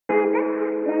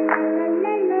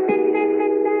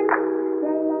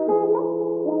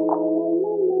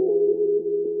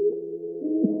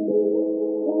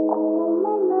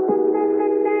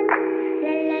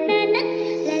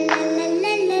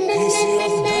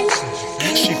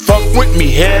with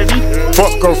me heavy.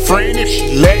 Fuck her friend if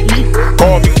she let me.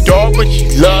 Call me dog but she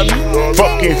love me.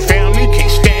 Fucking family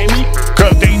can't stand me,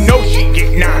 cause they know she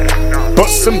get nada. But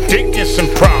some dick and some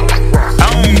problems. I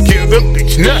don't give a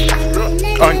bitch nothing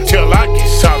until I get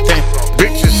something.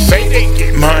 Bitches say they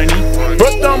get money,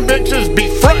 but them bitches be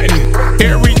frontin'.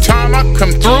 Every time I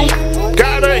come through,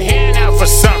 got a hand out for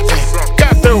something.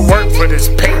 Got to work for this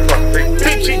paper.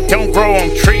 Bitch, it don't grow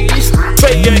on trees.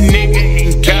 Say a nigga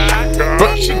ain't God,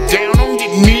 but you down on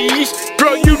your knees.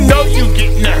 Girl, you know you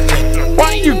get nothing.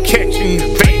 Why you catching the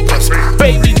vapors?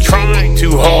 Baby, trying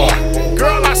too hard.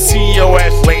 Girl, I see your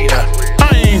ass later.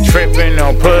 I ain't tripping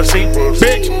on pussy.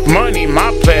 Bitch, money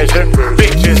my pleasure.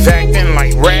 Bitches acting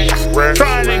like rats,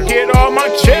 trying to get all my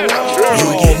cheddar.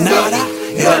 You get nada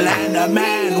in a land of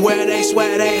man where they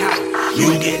swear they hot.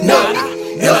 You get nada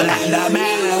in a land of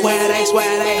man where they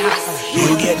swear they hot.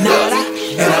 You get nada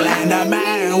in a land of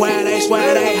man where they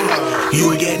swear they hot.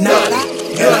 You get nada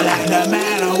in a land of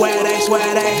man where they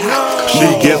swear they hot. She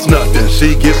gets nothing,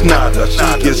 she gets nada.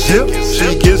 She gets zip,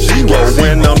 she gets zero.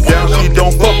 When I'm down, she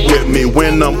don't fuck with me.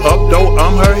 When I'm up though,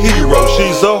 I'm her hero.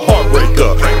 She's a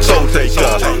heartbreaker, soul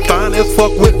taker, fine as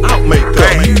fuck without makeup.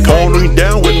 Falling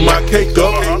down with my cake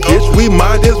up, bitch, we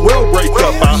might as well break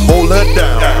up. I hold her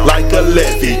down like a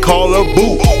levy, call her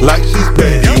boo like she's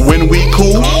Betty. When we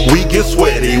cool, we get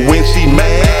sweaty. When she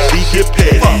mad, she get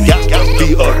petty. Got to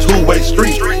be a two-way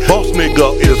street. Boss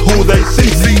nigga is who they see.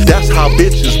 That's how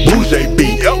bitches bougie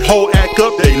be. Whole act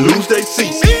up, they lose they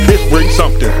seats. Bitch, bring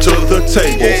something to the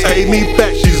table. Pay me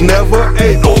back, she's never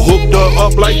able. Hooked her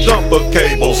up like jumper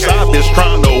cable. Side bitch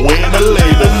trying to win a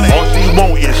label. All she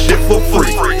want is shit for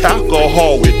free.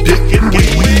 Alcohol with dick and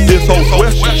weed. This whole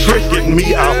sweat, she tricking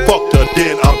me. I fucked her,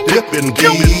 then I'm dipping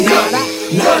geese.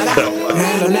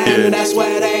 Nada, man, that's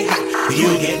where they hot.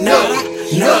 You get nada,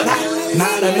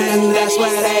 man, that's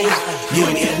where they hot. You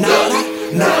get nada,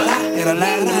 in a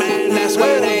land of man, that's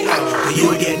where they hot.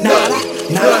 You get nada,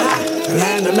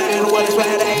 land of man, what is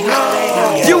where they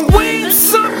hot. You win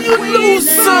some, you lose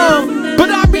some, but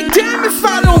I'll be damned if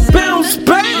I don't bounce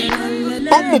back.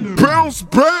 I'ma bounce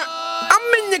back. I'm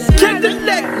in the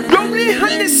Cadillac, rolling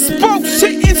 100 spokes,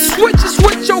 hitting switches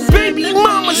with your baby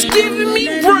mamas, giving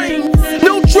me brain.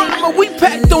 No drama, we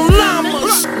packed on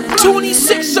llamas.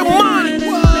 26 of mine,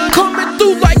 coming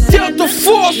through like Delta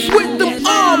Force with them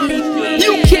armies.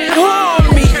 You can't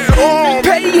harm me,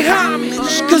 pay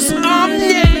homage, cause I'm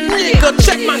that nigga.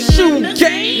 Check my shoe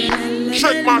game.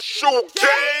 Check my shoe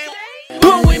game.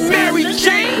 Blowing Mary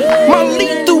Jane, my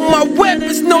lead through my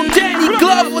weapons. No Danny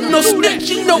Glover, no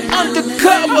snitching, no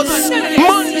undercovers.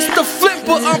 Money's the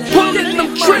flipper, I'm pulling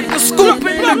them triggers,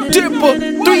 scooping the dipper.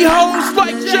 3 hoes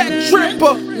like Jack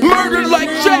Tripper, murder like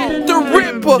Jack the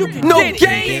Ripper. No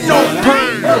gain, no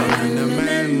pain.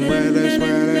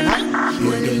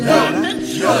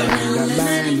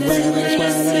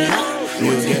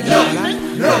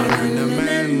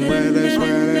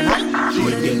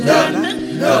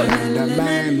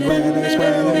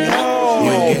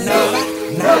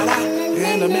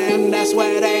 And the man, that's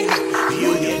where they hot.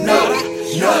 You get nada,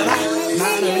 man,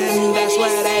 that's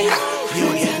where they hot. You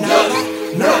get nada,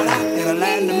 in a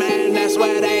land of man, that's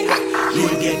where they hot. You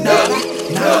get nada,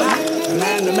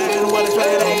 land of man, what is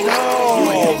where they hot.